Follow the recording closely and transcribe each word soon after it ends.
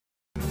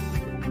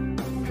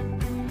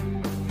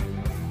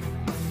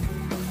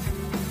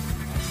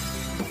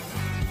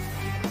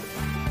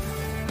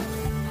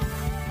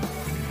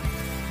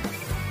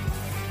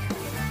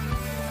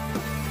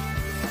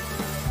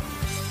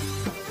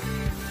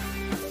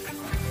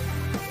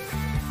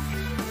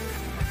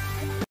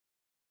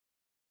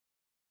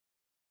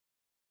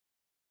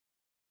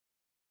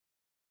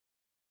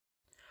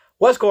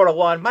What's going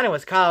on? My name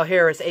is Kyle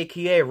Harris,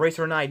 aka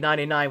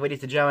Racer999.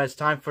 Ladies and gentlemen, it's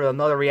time for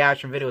another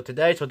reaction video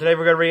today. So today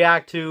we're going to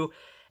react to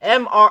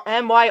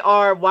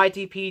MYR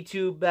YTP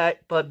 2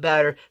 but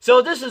better.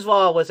 So this is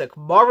was a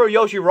Marvel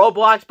Yoshi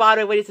Roblox, by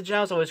the way, ladies and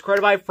gentlemen. So it's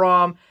credited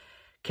from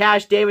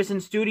Cash Davison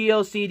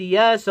Studio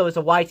CDS. So it's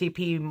a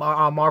YTP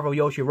Marvel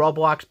Yoshi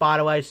Roblox, by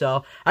the way.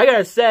 So I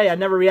gotta say, I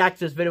never reacted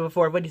to this video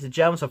before, ladies and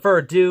gentlemen. So for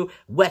ado,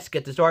 let's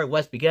get this started.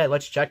 Let's begin.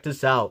 Let's check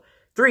this out.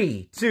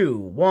 3, 2,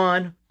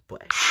 1, play.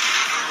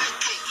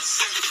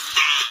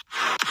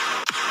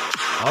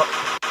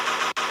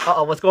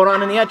 Uh-oh, what's going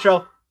on in the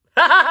intro?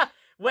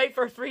 Wait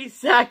for 3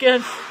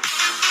 seconds.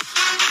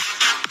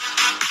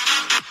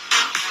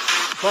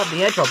 Love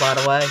the intro, by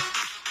the way.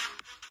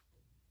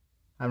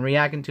 I'm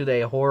reacting to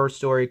the horror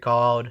story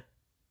called...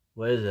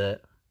 What is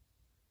it?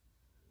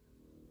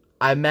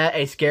 I met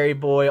a scary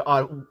boy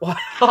on...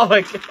 Oh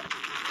my god.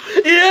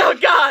 Ew,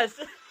 guys!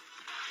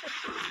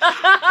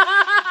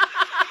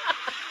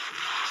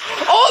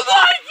 Oh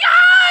my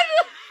god!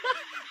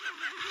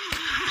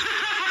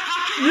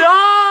 No!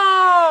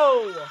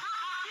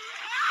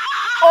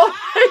 Oh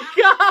my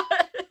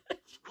god!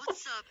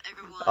 What's up,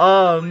 everyone?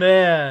 Oh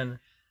man.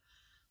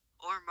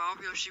 Or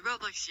Marvel Yoshi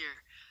Roblox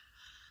here.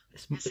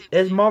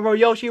 It's Marvel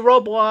Yoshi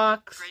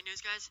Roblox. Great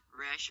news, guys.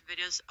 Reaction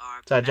videos are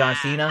Is that John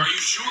Cena? Are you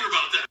sure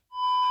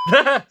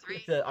about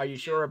that? Are you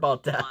sure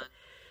about that? 1,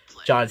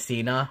 play. John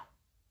Cena.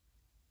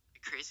 A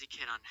crazy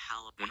kid on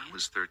Halloween. When I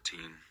was 13,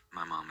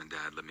 my mom and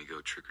dad let me go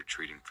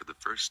trick-or-treating for the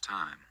first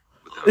time.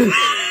 Without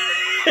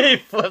He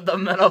flipped the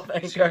middle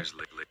finger. years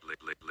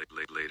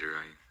later,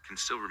 I can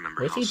still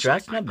remember. Was how he sick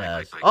dressed my in a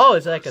mask? bike Oh,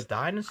 is it like a was.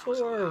 dinosaur I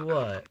was or allowed-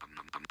 what?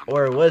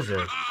 Or a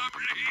wizard?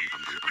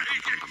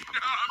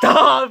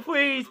 Oh,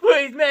 please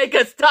make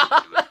us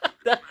stop!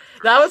 that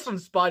was from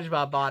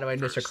SpongeBob, by the way,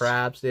 Mr.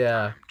 Krabs,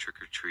 yeah.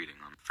 Trick-or-treating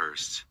on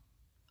first.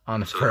 On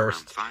the So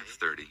first. around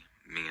 5:30,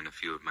 me and a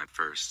few of my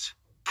firsts.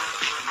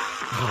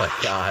 Oh my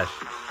gosh.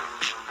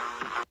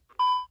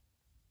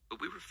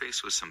 But we were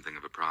faced with something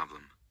of a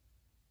problem.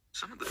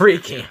 Some of the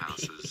Freaking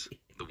houses,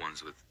 the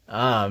ones with...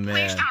 Oh Please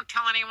man. don't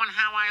tell anyone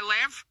how I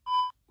live.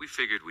 We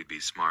figured we'd be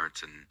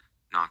smart and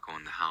knock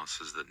on the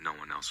houses that no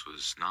one else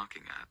was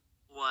knocking at.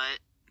 What?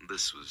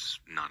 This was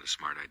not a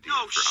smart idea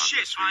No for shit,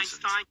 obvious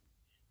reasons. Einstein.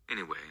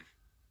 Anyway,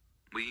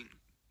 we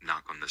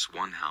knock on this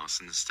one house,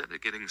 and instead of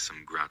getting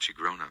some grouchy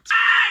grown-ups...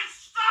 Hey,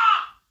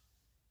 stop!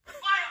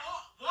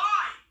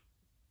 Why?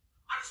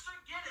 I just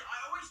don't get it.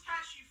 I always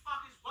catch you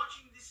fuckers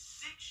watching this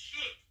sick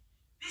shit.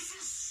 This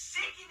is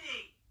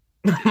sickening.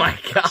 Oh my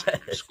from god.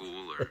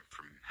 school or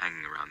from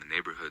hanging around the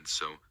neighborhood,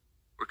 so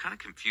we're kind of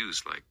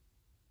confused, like...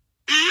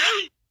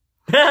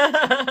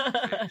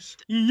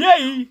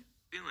 Yay!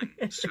 Feeling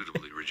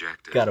suitably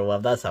rejected. Gotta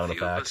love that sound A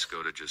few of us effects.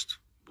 go to just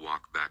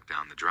walk back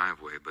down the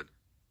driveway, but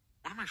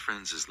one of my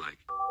friends is like,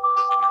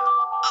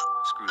 nah,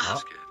 screw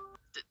this kid.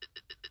 He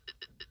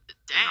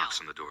Damn. knocks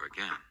on the door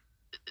again.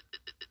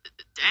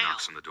 He Damn.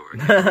 knocks on the door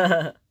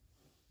again.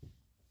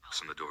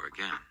 Knocks on the door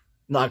again.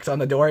 Knocks on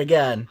the door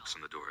again. Knocks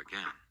on the door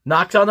again.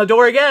 Knocks on the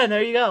door again.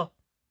 There you go.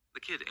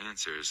 The kid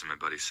answers, and my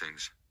buddy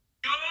sings,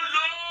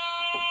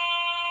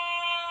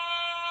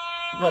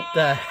 What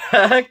the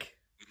heck?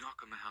 "You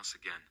knock on my house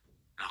again,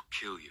 and I'll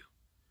kill you."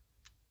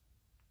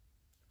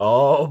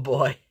 Oh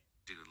boy.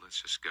 Dude,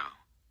 let's just go.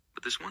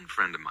 But this one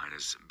friend of mine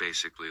is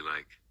basically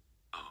like,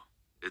 "Oh,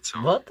 it's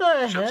on." What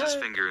the Shoves his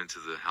heck? finger into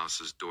the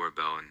house's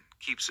doorbell and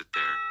keeps it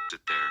there,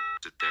 sit there,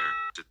 sit there,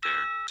 sit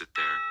there, sit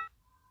there.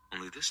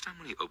 Only this time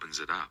when he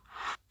opens it up,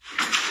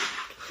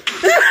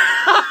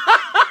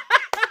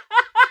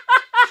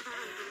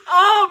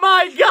 Oh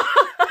my god!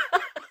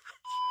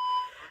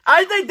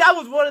 I think that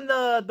was one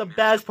of the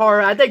best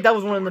part. I think that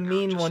was one of the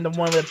mean one, the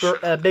one with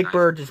Big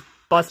Bird just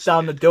busts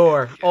down the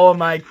door. Oh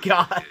my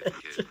god!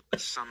 kid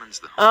summons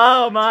the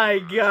Oh my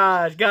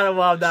gosh! Gotta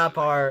love that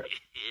part.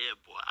 Yeah,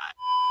 boy.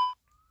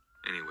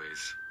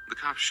 Anyways, the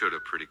cops showed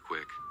up pretty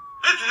quick.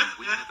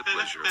 We had the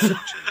pleasure of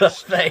watching The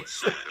this face.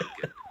 psycho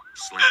get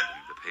slammed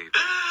into the pavement.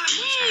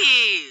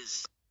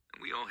 Jeez.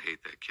 And we all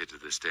hate that kid to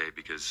this day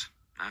because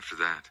after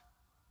that,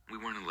 we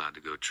weren't allowed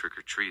to go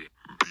trick-or-treating.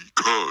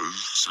 Because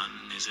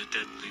sun is a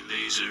deadly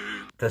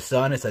laser. The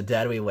sun is a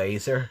deadly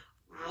laser.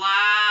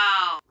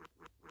 Wow.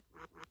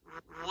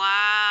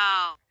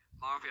 Wow.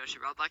 Marvel Yoshi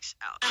Roblox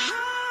out.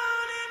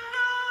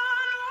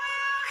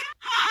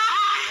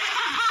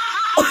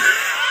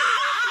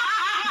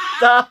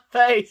 The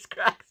face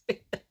cracks me.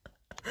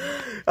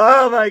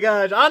 Oh my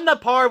gosh. On the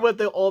part with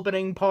the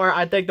opening part,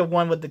 I think the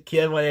one with the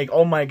kid, like,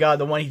 oh my god,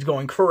 the one he's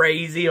going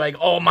crazy, like,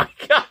 oh my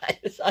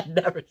gosh, I've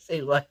never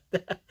seen like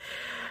that.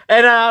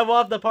 And I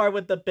love the part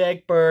with the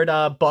Big Bird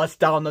bust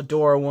down the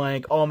door,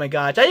 like, oh my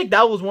gosh. I think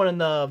that was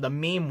one of the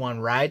meme one,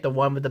 right? The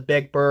one with the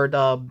Big Bird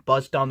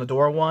bust down the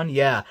door one?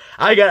 Yeah.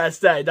 I gotta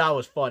say, that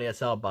was funny as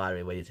hell, by the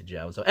way, ladies and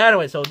gentlemen. So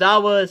anyway, so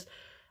that was...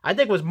 I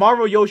think it was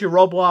Marvel Yoshi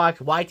Roblox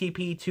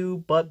YTP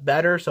 2, but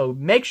better. So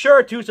make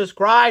sure to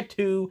subscribe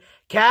to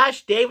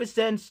Cash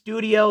Davison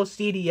Studio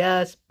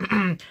CDS.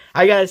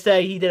 I gotta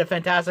say, he did a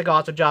fantastic,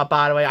 awesome job,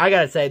 by the way. I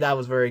gotta say, that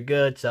was very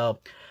good. So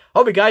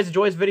Hope you guys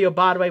enjoyed this video,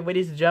 by the way.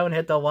 Ladies and gentlemen,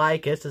 hit the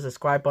like, hit the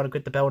subscribe button,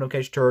 click the bell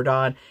notification turned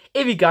on.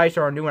 If you guys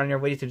are new on here,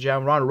 ladies and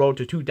gentlemen, we're on the road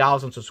to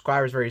 2,000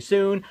 subscribers very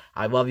soon.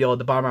 I love you all at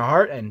the bottom of my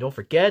heart, and don't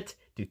forget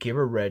to keep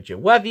it legit.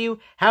 Love you.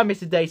 Have a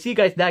nice day. See you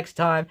guys next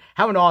time.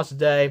 Have an awesome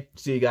day.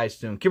 See you guys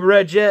soon. Keep it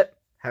legit.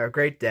 Have a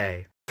great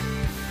day.